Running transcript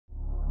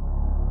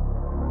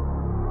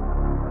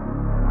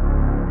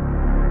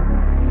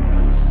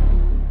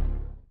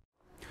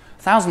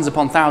Thousands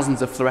upon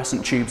thousands of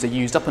fluorescent tubes are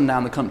used up and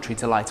down the country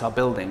to light our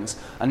buildings,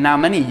 and now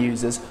many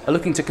users are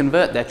looking to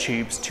convert their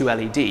tubes to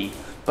LED.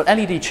 But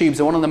LED tubes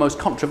are one of the most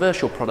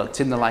controversial products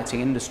in the lighting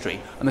industry,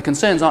 and the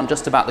concerns aren't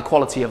just about the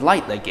quality of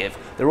light they give,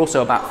 they're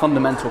also about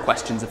fundamental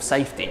questions of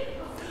safety.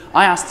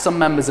 I asked some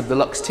members of the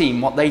Lux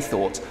team what they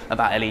thought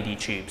about LED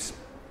tubes.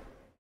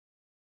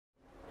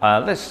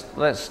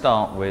 Let's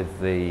start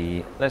with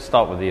the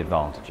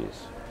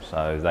advantages.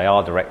 So they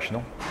are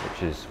directional,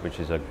 which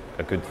is a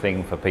good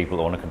thing for people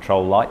who want to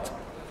control light.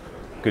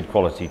 Good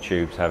quality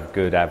tubes have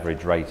good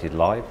average rated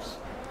lives,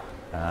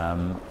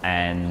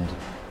 and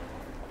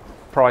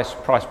price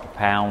per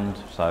pound.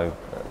 So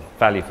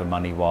value for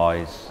money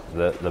wise,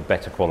 the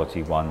better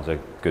quality ones are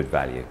good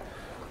value.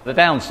 The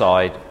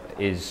downside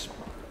is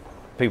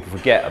people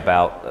forget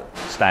about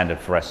standard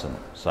fluorescent.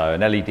 So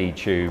an LED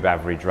tube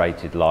average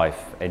rated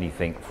life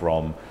anything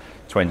from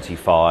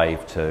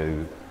 25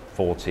 to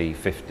 40,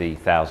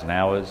 50,000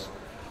 hours.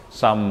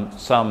 Some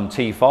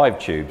T5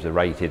 tubes are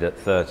rated at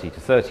 30 to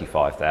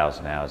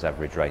 35,000 hours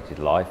average rated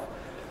life,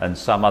 and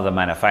some other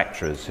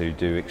manufacturers who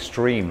do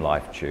extreme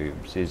life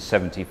tubes is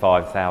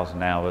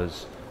 75,000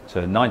 hours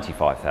to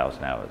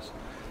 95,000 hours.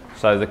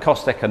 So the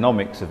cost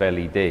economics of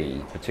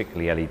LED,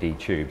 particularly LED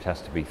tubes,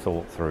 has to be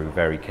thought through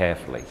very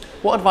carefully.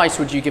 What advice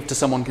would you give to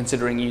someone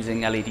considering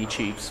using LED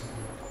tubes?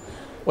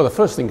 Well, the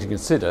first thing to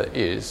consider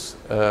is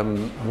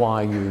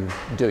why you're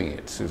doing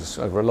it.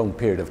 So over a long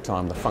period of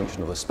time, the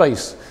function of the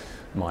space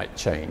might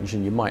change,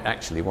 and you might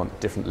actually want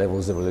different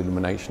levels of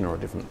illumination or a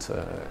different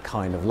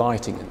kind of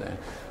lighting in there.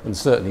 And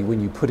certainly when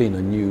you put in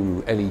a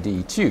new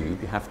LED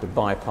tube, you have to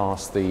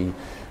bypass the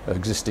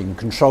existing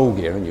control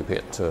gear and you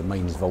get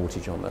mains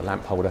voltage on the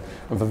lamp holder,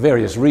 and for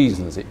various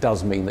reasons it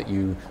does mean that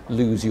you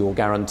lose your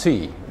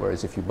guarantee,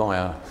 whereas if you buy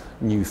a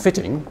new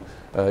fitting,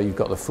 you've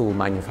got the full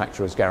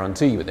manufacturer's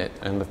guarantee with it,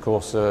 and of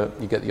course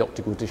you get the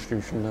optical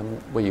distribution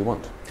where you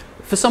want.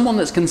 For someone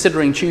that's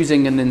considering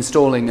choosing and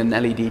installing an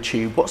LED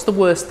tube, what's the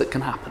worst that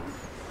can happen?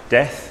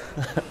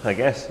 Death, I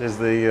guess, is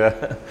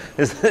the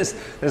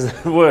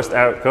worst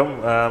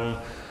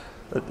outcome.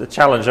 The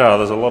challenge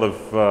there's a lot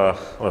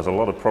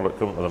of product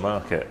coming to the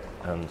market,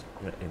 and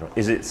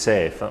is it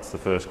safe? That's the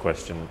first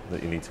question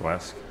that you need to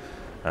ask.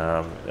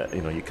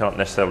 You can't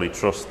necessarily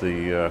trust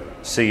the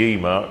CE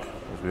mark,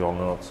 as we all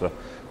know. It's a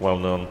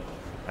well-known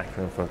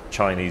acronym for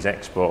Chinese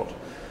export.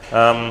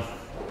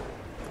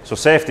 So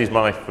safety is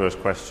my first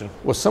question.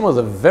 Well, some of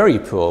the very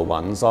poor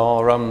ones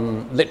are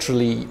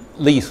literally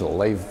lethal.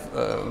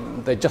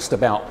 They're just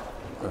about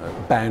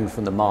banned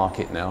from the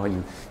market now.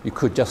 You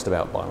could just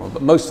about buy one,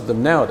 but most of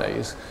them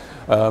nowadays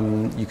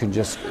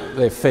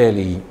they're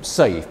fairly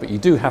safe, but you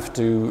do have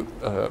to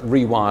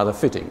rewire the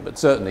fitting. But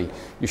certainly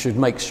you should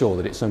make sure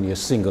that it's only a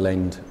single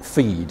end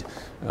feed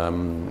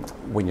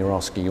when you're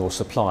asking your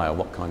supplier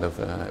what kind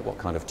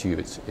of tube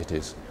it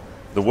is.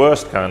 The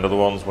worst kind are the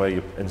ones where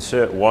you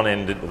insert one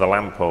end into the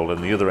lamp holder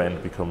and the other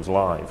end becomes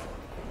live.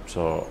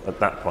 So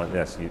at that point,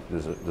 yes,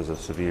 there's a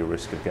severe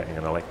risk of getting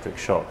an electric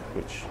shock,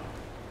 which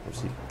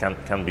obviously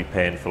can be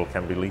painful,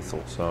 can be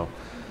lethal. So,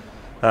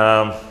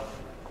 and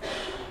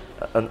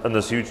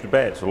there's huge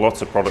debate. So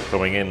lots of product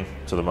coming in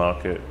to the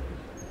market,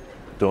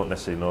 don't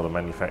necessarily know the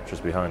manufacturers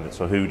behind it.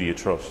 So who do you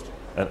trust?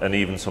 And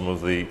even some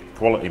of the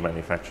quality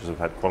manufacturers have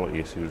had quality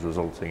issues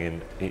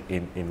resulting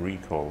in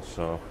recalls.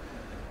 So,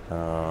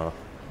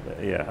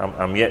 yeah,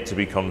 I'm yet to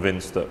be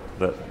convinced that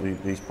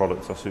these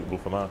products are suitable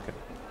for market.